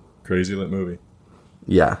 Crazy lit movie.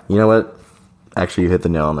 Yeah, you know what? Actually, you hit the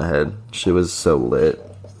nail on the head. Shit was so lit.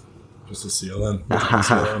 Just a CLM.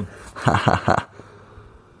 CLM.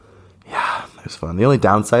 Yeah, it was fun. The only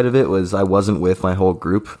downside of it was I wasn't with my whole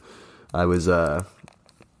group. I was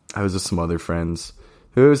with some other friends.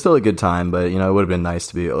 It was still a good time, but it would have been nice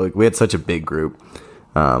to be like we had such a big group,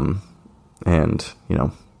 and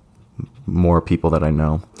more people that I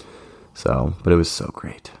know. So, but it was so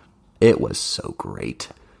great. It was so great.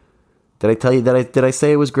 Did I tell you that did I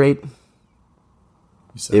say it was great?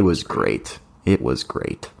 It was great. It was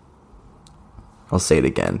great. I'll say it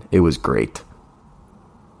again. It was great.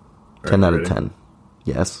 10 out of 10.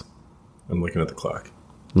 Yes. I'm looking at the clock.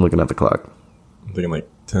 I'm looking at the clock. I'm thinking like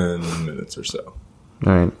 10 minutes or so.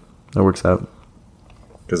 All right. That works out.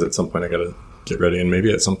 Because at some point I gotta get ready, and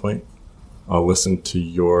maybe at some point I'll listen to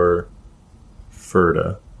your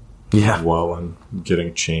Ferda while I'm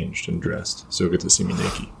getting changed and dressed, so you'll get to see me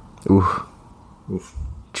naked. Oof.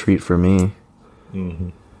 Treat for me. Mm-hmm.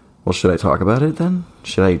 Well, should I talk about it then?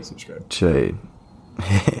 Subscribe. Should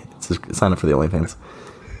I sign up for the OnlyFans?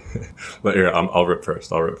 But here, I'll rip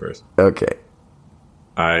first. Okay.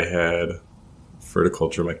 I had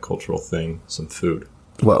Ferticulture, my cultural thing, some food.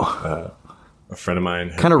 Whoa. A friend of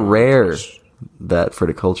mine. Kind of rare that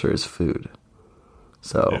Ferticulture is food.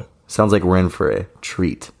 So, yeah. Sounds like we're in for a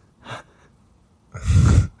treat.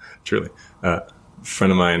 Truly. A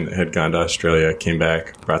friend of mine had gone to Australia, came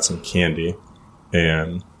back, brought some candy,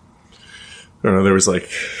 and I don't know, there was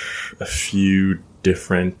like a few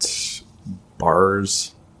different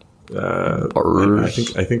bars.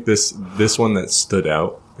 I think this one that stood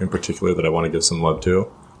out in particular that I want to give some love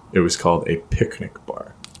to, it was called a picnic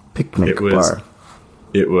bar.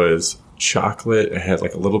 It was chocolate. It had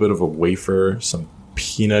like a little bit of a wafer, some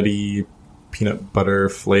peanut butter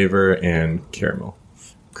flavor, and caramel.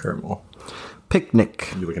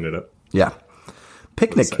 Picnic. You looking it up? Yeah.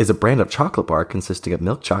 Picnic is a brand of chocolate bar consisting of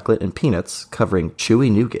milk chocolate and peanuts, covering chewy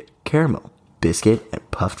nougat, caramel, biscuit, and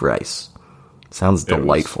puffed rice. Sounds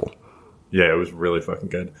delightful. It was really fucking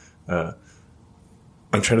good.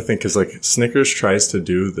 I'm trying to think, because like Snickers tries to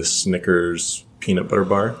do the Snickers peanut butter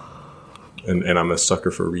bar, and I'm a sucker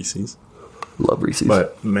for Reese's. Love Reese's.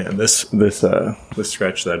 But man, this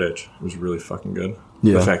scratched that itch. It was really fucking good.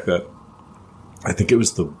 Yeah. The fact that I think it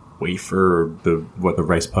was the wafer or the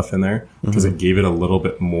rice puff in there, because it gave it a little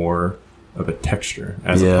bit more of a texture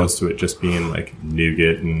as opposed to it just being like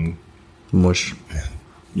nougat and mush.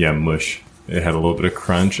 Yeah, mush. It had a little bit of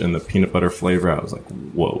crunch and the peanut butter flavor. I was like,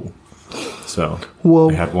 whoa. So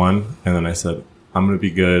I had one, and then I said, I'm going to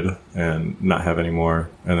be good and not have any more.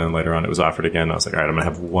 And then later on it was offered again. I was like, all right, I'm going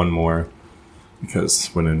to have one more, because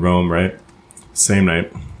when in Rome, right? Same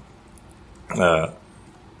night,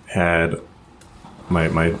 had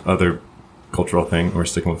my other cultural thing. We're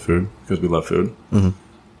sticking with food because we love food.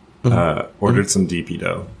 Ordered some DP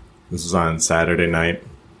dough. This was on Saturday night.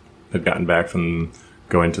 had gotten back from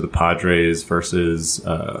going to the Padres versus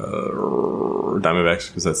Diamondbacks,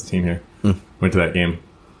 because that's the team here. Went to that game.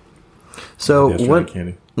 So what?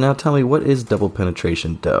 Candy. Now tell me, what is double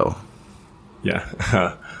penetration dough?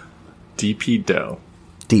 Yeah, DP dough.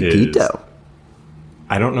 DP dough.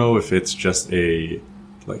 I don't know if it's just they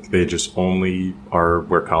just only are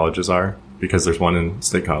where colleges are, because there's one in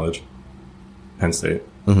State College, Penn State,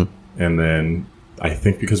 and then I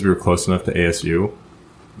think because we were close enough to ASU,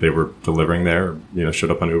 they were delivering there.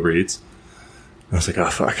 Showed up on Uber Eats. I was like, oh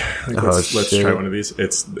fuck, let's try one of these.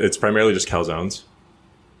 It's primarily just calzones.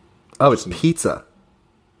 Oh, it's pizza.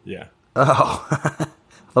 Yeah. Oh, I thought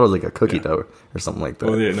it was like a cookie dough or something like that.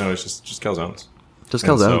 Well, yeah, no, it's just calzones. Just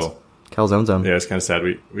calzones. So, calzone zone. Yeah, it's kind of sad.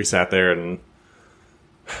 We sat there and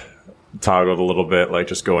toggled a little bit, like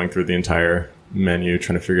just going through the entire menu,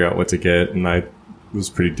 trying to figure out what to get, and I was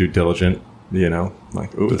pretty due diligent.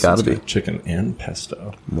 Like, ooh, this one's got chicken and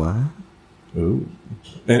pesto. What? Ooh.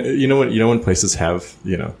 And you know when places have,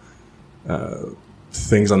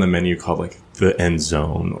 things on the menu called like the end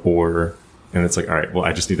zone, and it's like, all right, well,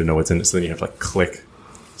 I just need to know what's in it. So then you have to like click.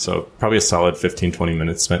 So probably a solid 15-20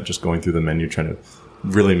 minutes spent just going through the menu, trying to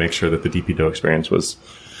really make sure that the DP dough experience was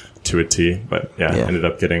to a T. But yeah. Ended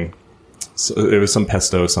up getting, so it was some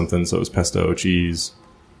pesto something. So it was pesto, cheese,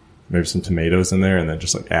 maybe some tomatoes in there, and then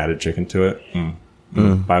just like added chicken to it.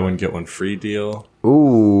 Buy one, get one free deal.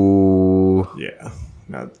 Ooh. Yeah.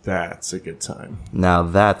 Now that's a good time. Now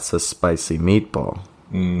that's a spicy meatball.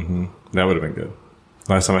 Mm-hmm. That would have been good.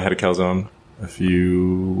 Last time I had a calzone a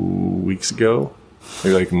few weeks ago,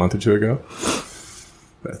 maybe like a month or two ago.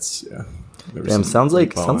 That's, yeah. Damn, sounds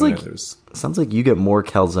like you get more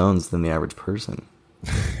calzones than the average person.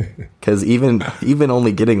 Because even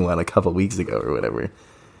only getting one a couple weeks ago or whatever.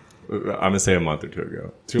 I'm gonna say a month or two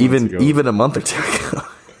ago. Even a month or two ago.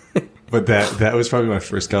 But that was probably my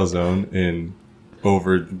first calzone in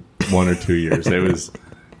over 1 or 2 years. It was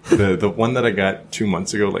the one that I got 2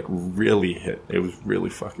 months ago. Like really hit. It was really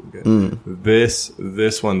fucking good. This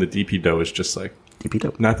one, the DP dough, is just like DP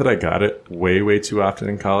dough. Not that I got it way too often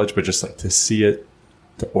in college, but just like to see it,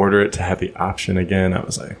 to order it, to have the option again. I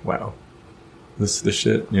was like, wow, this is the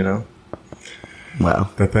shit. Wow.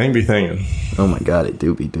 The thing be thingin'. Oh my god, it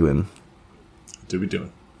do be doing. Do be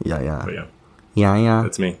doing. Yeah. But yeah. Yeah.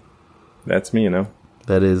 That's me. That's me,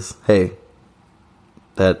 That is, hey.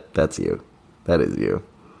 That's you. That is you.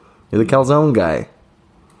 You're the calzone guy.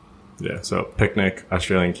 Yeah, so picnic,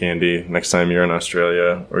 Australian candy. Next time you're in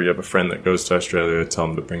Australia, or you have a friend that goes to Australia, tell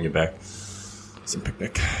them to bring you back some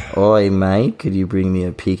picnic. Oi, mate, could you bring me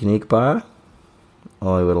a picnic bar?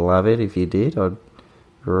 I would love it if you did. I'd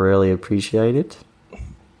really appreciate it.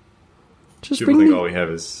 Just People bring think me... all we have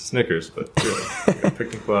is Snickers, but really, we got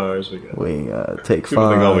picnic bars. We take People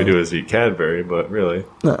fun. think all we do is eat Cadbury, but really,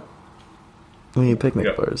 no. We eat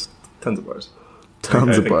picnic bars. Tons of bars.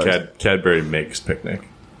 Tons of bars. Cadbury makes picnic.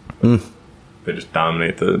 They just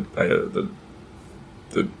dominate the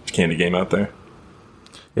candy game out there.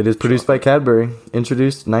 It is produced by Cadbury.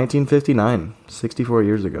 Introduced 1959, 64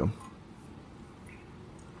 years ago.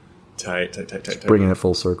 Tight. Bringing it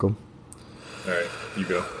full circle. All right, you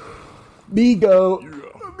go. Migo.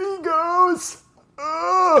 Amigos.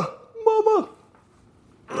 Mama.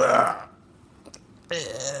 Oh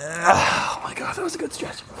my god, that was a good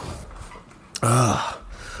stretch.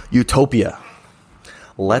 Utopia.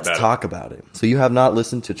 Let's talk about it. So you have not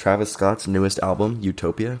listened to Travis Scott's newest album,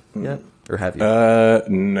 Utopia, yet? Or have you?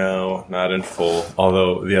 No, not in full.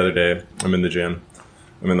 Although the other day, I'm in the gym.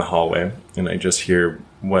 I'm in the hallway, and I just hear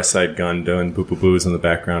West Side Gun doing boo-boo-boos in the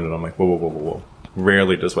background, and I'm like, whoa.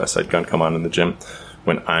 Rarely does West Side Gun come on in the gym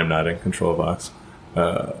when I'm not in control of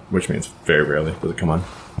Aux, which means very rarely does it come on.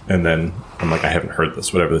 And then I'm like, I haven't heard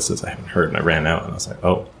this. Whatever this is, I haven't heard. And I ran out, and I was like,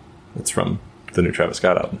 oh, it's from the new Travis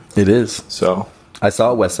Scott album. It is. So I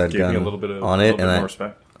saw West Side Gun on it, and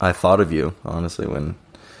I thought of you, honestly, when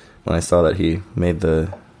I saw that he made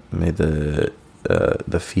the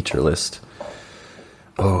feature list.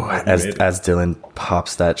 Oh, as Dylan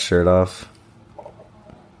pops that shirt off.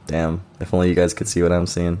 Damn, if only you guys could see what I'm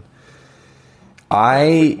seeing.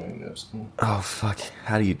 Oh, fuck.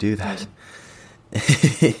 How do you do that?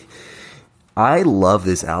 I love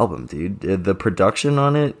this album, dude. The production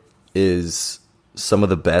on it is some of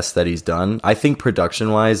the best that he's done. I think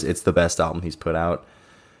production-wise, it's the best album he's put out.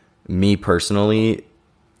 Me, personally,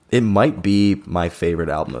 it might be my favorite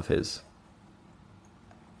album of his.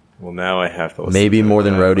 Well, now I have to listen maybe to more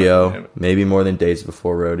than Rodeo. Maybe more than Days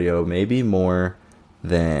Before Rodeo. Maybe more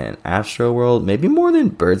than Astro World. Maybe more than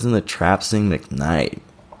Birds in the Trap Sing McKnight.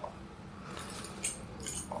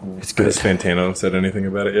 It's good. Has Fantano said anything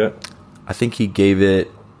about it yet? I think he gave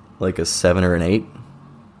it like a 7 or an 8.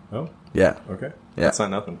 Oh, Yeah. okay. Yeah. That's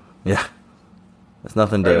not nothing. Yeah. That's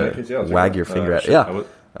nothing All to right, in that case, yeah, I'll check wag it your out. finger at. Shit, Yeah.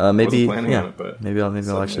 Maybe. wasn't planning Yeah. on it, but maybe I'll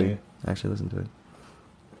suddenly- actually listen to it.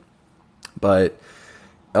 But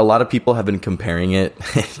a lot of people have been comparing it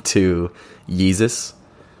to Yeezus,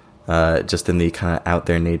 just in the kind of out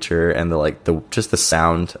there nature and just the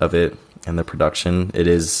sound of it and the production. It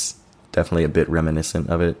is definitely a bit reminiscent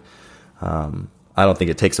of it. I don't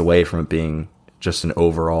think it takes away from it being just an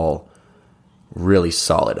overall really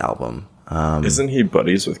solid album. Isn't he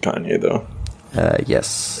buddies with Kanye though?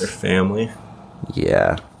 Yes. Their family.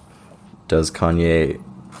 Yeah. Does Kanye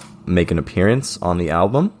make an appearance on the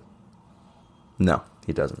album? No,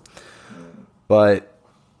 he doesn't. But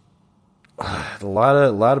a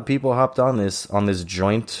lot of people hopped on this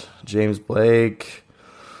joint. James Blake,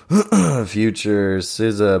 Future,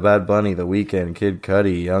 SZA, Bad Bunny, The Weeknd, Kid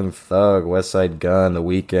Cudi, Young Thug, West Side Gun, The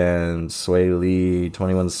Weeknd, Sway Lee,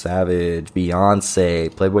 21 Savage, Beyonce,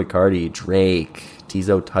 Playboi Carti, Drake,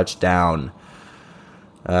 Tizo Touchdown.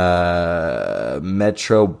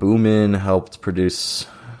 Metro Boomin helped produce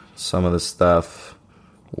some of the stuff.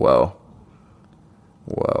 Whoa.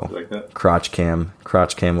 You like that? Crotch cam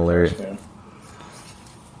alert. Yeah.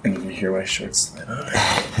 And did you hear my shirt slide on?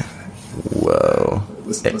 Whoa.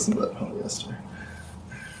 Listen to that polyester.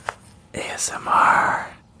 ASMR.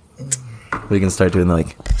 We can start doing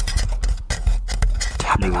like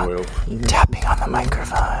tapping on the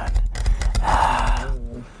microphone.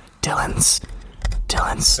 Dylan's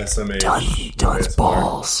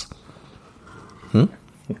balls. In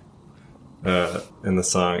the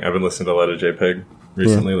song, I've been listening to a lot of JPEG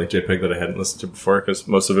recently, like JPEG that I hadn't listened to before, because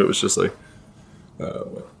most of it was just like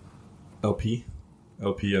LP,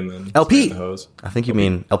 and then LP. Scare the Hose. I think you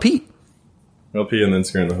mean LP. LP and then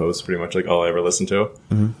Scare the Hose, pretty much like all I ever listened to.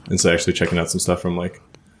 Mm-hmm. And so actually checking out some stuff from like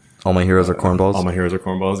All My Heroes Are Cornballs. All My Heroes Are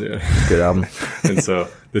Cornballs, yeah. Good album. And so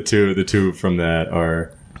the two from that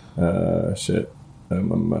are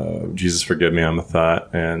Jesus Forgive Me, I'm a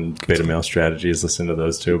Thought, and Beta Male Strategies. Listen to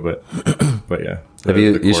those two, but yeah.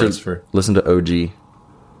 You should listen to OG,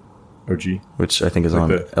 which I think is like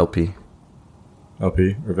on LP.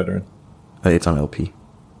 LP or Veteran? It's on LP.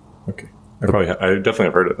 Okay. I definitely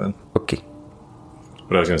have heard it then. Okay.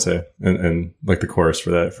 What I was going to say, and like the chorus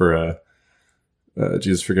for that, for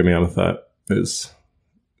Jesus Forgive Me, I'm a Thought, there's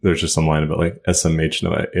just some line about like SMH,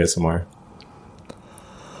 no ASMR.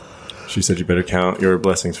 She said you better count your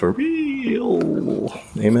blessings for real.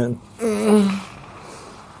 Amen.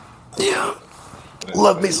 Yeah.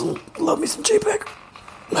 Love me some JPEG.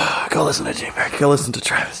 Go listen to JPEG. Go listen to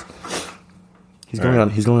Travis. He's going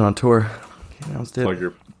on tour. He announced it.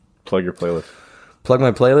 Plug your playlist. Plug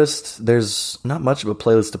my playlist. There's not much of a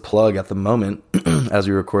playlist to plug at the moment. As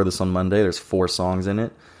we record this on Monday, there's 4 songs in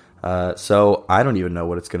it. So I don't even know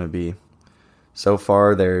what it's going to be. So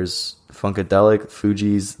far, there's Funkadelic,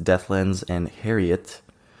 Fugees, Deathlens, and Harriet.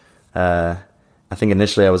 I think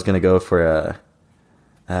initially I was going to go for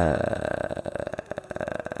I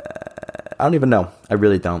don't even know. I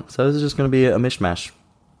really don't. So this is just going to be a mishmash.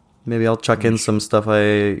 Maybe I'll chuck in some stuff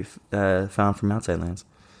I found from Outside Lands.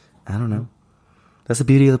 I don't know. That's the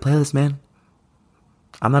beauty of the playlist, man.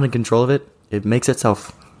 I'm not in control of it. It makes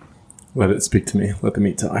itself. Let it speak to me. Let the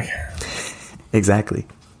meat talk. Exactly.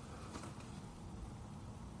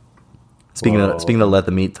 Speaking of let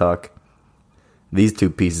the meat talk, these 2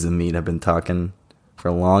 pieces of meat have been talking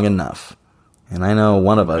for long enough, and I know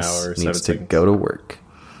one of us needs to go to work.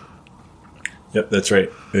 Yep, that's right.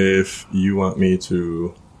 If you want me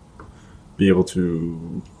to be able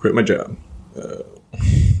to quit my job,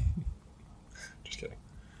 just kidding.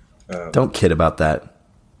 Don't kid about that.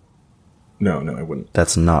 No, I wouldn't.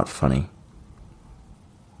 That's not funny.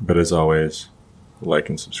 But as always, like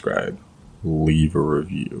and subscribe, leave a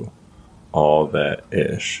review. All that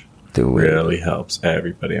ish really helps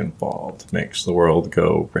everybody involved. Makes the world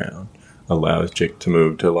go round. Allows Jake to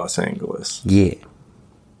move to Los Angeles. Yeah.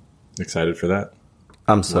 Excited for that?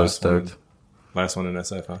 I'm so stoked. Last one in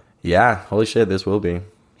SF, huh? Yeah, holy shit, this will be.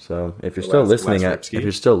 So if you're still listening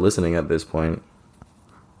at this point,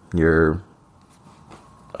 you're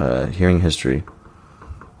hearing history.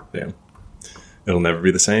 Damn. It'll never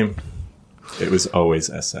be the same. It was always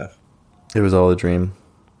SF. It was all a dream.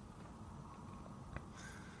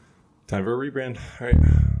 Time for a rebrand. All right.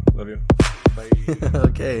 Love you. Bye.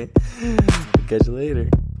 Okay. Catch you later.